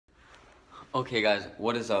Okay guys,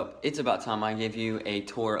 what is up? It's about time I give you a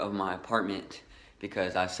tour of my apartment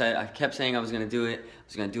because I kept saying I was gonna do it,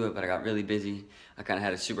 but I got really busy. I kind of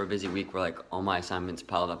had a super busy week where like all my assignments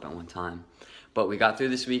piled up at one time. But we got through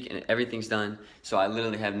this week and everything's done, so I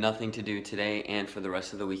literally have nothing to do today and for the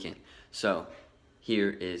rest of the weekend. So here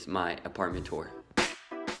is my apartment tour.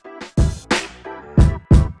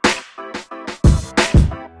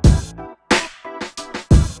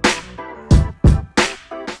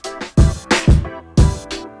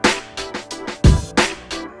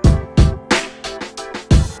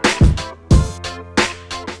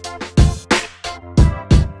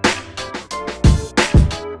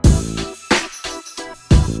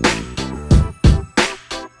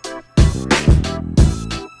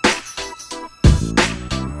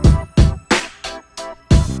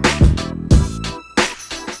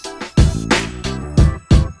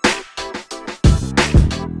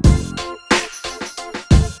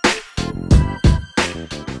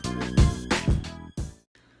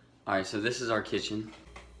 Alright, so this is our kitchen.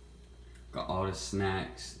 Got all the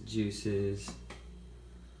snacks, juices,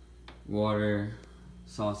 water,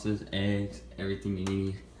 sauces, eggs, everything you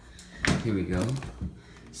need. Here we go.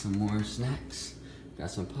 Some more snacks.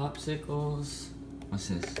 Got some popsicles. What's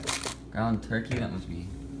this? Ground turkey? That must be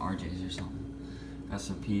RJ's or something. Got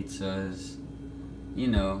some pizzas. You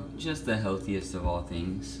know, just the healthiest of all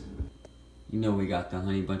things. You know we got the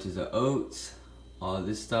honey bunches of oats, all of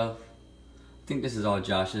this stuff. I think this is all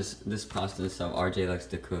Josh's. This pasta and stuff RJ likes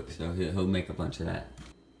to cook, so he'll make a bunch of that.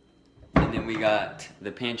 And then we got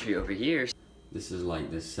the pantry over here. This is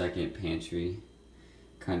like the second pantry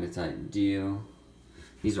kind of type deal.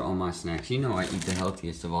 These are all my snacks. You know I eat the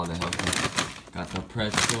healthiest of all the healthy. Got the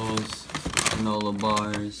pretzels, granola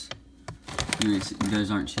bars.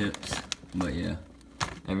 Those aren't chips, but yeah.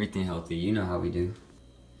 Everything healthy. You know how we do.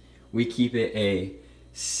 We keep it a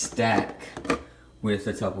stack with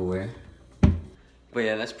the Tupperware. But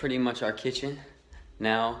yeah, that's pretty much our kitchen.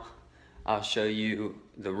 Now, I'll show you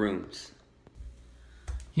the rooms.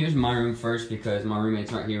 Here's my room first because my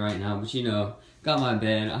roommates aren't here right now, but you know, got my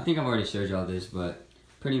bed. I think I've already showed y'all this, but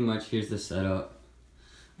pretty much here's the setup.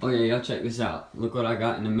 Oh yeah, y'all check this out. Look what I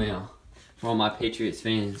got in the mail for all my Patriots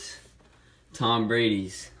fans. Tom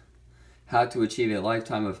Brady's How to Achieve a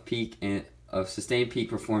Lifetime of Sustained Peak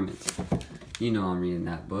Performance. You know I'm reading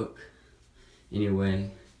that book.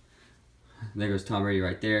 Anyway. There goes Tom Brady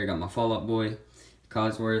right there. Got my Fall Out Boy,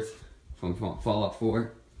 Cosworth from Fallout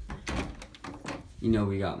 4. You know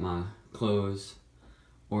we got my clothes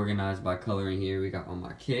organized by color in here. We got all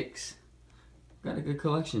my kicks. Got a good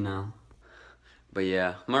collection now. But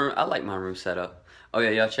yeah, I like my room setup. Oh yeah,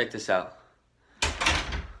 y'all check this out.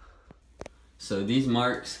 So these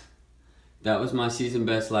marks, that was my season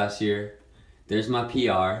best last year. There's my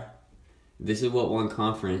PR. This is what won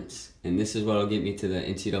conference, and this is what'll get me to the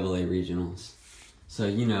NCAA regionals. So,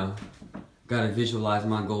 you know, gotta visualize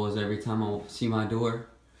my goals every time I see my door.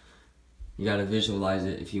 You gotta visualize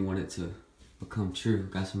it if you want it to become true.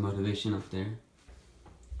 Got some motivation up there.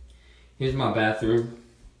 Here's my bathroom.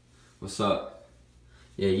 What's up?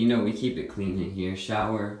 Yeah, you know we keep it clean in here.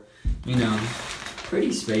 Shower, you know,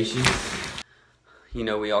 pretty spacious. You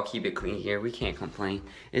know we all keep it clean here. We can't complain.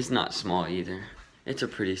 It's not small either. It's a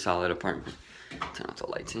pretty solid apartment. Turn off the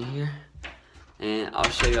lights in here. And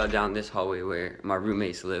I'll show y'all down this hallway where my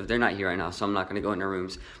roommates live. They're not here right now, so I'm not gonna go in their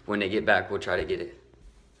rooms. When they get back, we'll try to get it.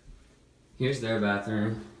 Here's their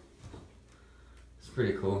bathroom. It's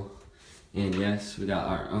pretty cool. And yes, we got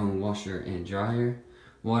our own washer and dryer,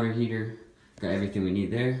 water heater, got everything we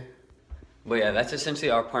need there. But yeah, that's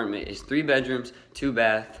essentially our apartment. It's 3 bedrooms, 2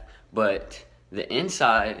 baths, but the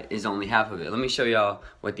inside is only half of it. Let me show y'all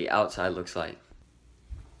what the outside looks like.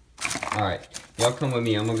 Alright, y'all come with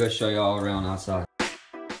me. I'm gonna go show y'all around outside.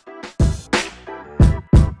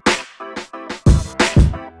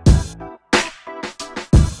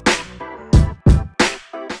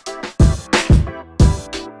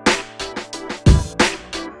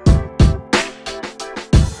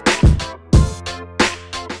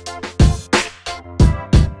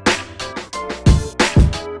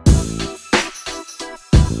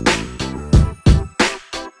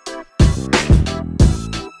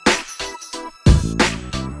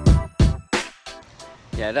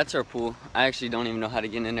 Yeah, that's our pool. I actually don't even know how to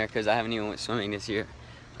get in there because I haven't even went swimming this year.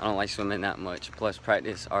 I don't like swimming that much. Plus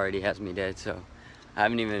practice already has me dead, so I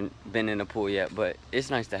haven't even been in the pool yet, but it's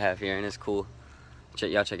nice to have here and it's cool.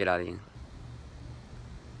 Y'all check it out again.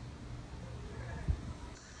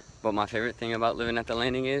 But my favorite thing about living at the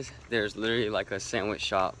landing is there's literally like a sandwich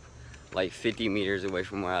shop like 50 meters away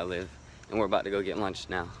from where I live, and we're about to go get lunch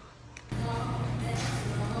now.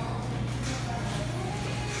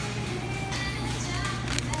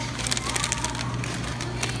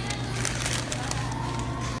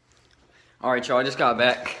 All right, y'all, I just got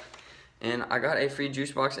back and I got a free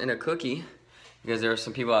juice box and a cookie because there were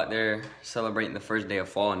some people out there celebrating the first day of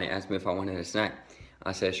fall and they asked me if I wanted a snack.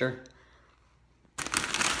 I said, sure.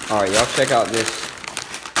 All right, y'all, check out this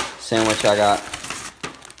sandwich I got.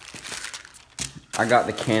 I got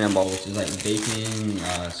the cannonball, which is like bacon,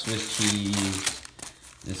 Swiss cheese,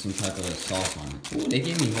 and some type of sauce on it. Ooh, they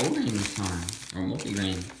gave me whole grain this time, or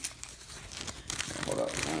multi-grain. Hold up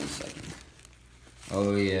 1 second.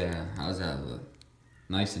 Oh yeah, how's that look?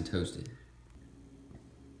 Nice and toasted.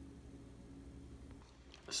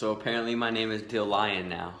 So apparently my name is Dill Lion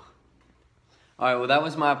now. Alright, well that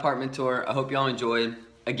was my apartment tour. I hope y'all enjoyed.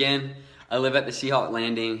 Again, I live at the Seahawk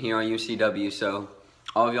Landing here on UCW, so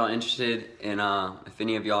all of y'all interested in, if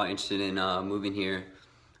any of y'all are interested in moving here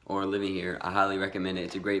or living here, I highly recommend it.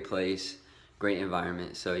 It's a great place, great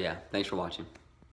environment. So yeah, thanks for watching.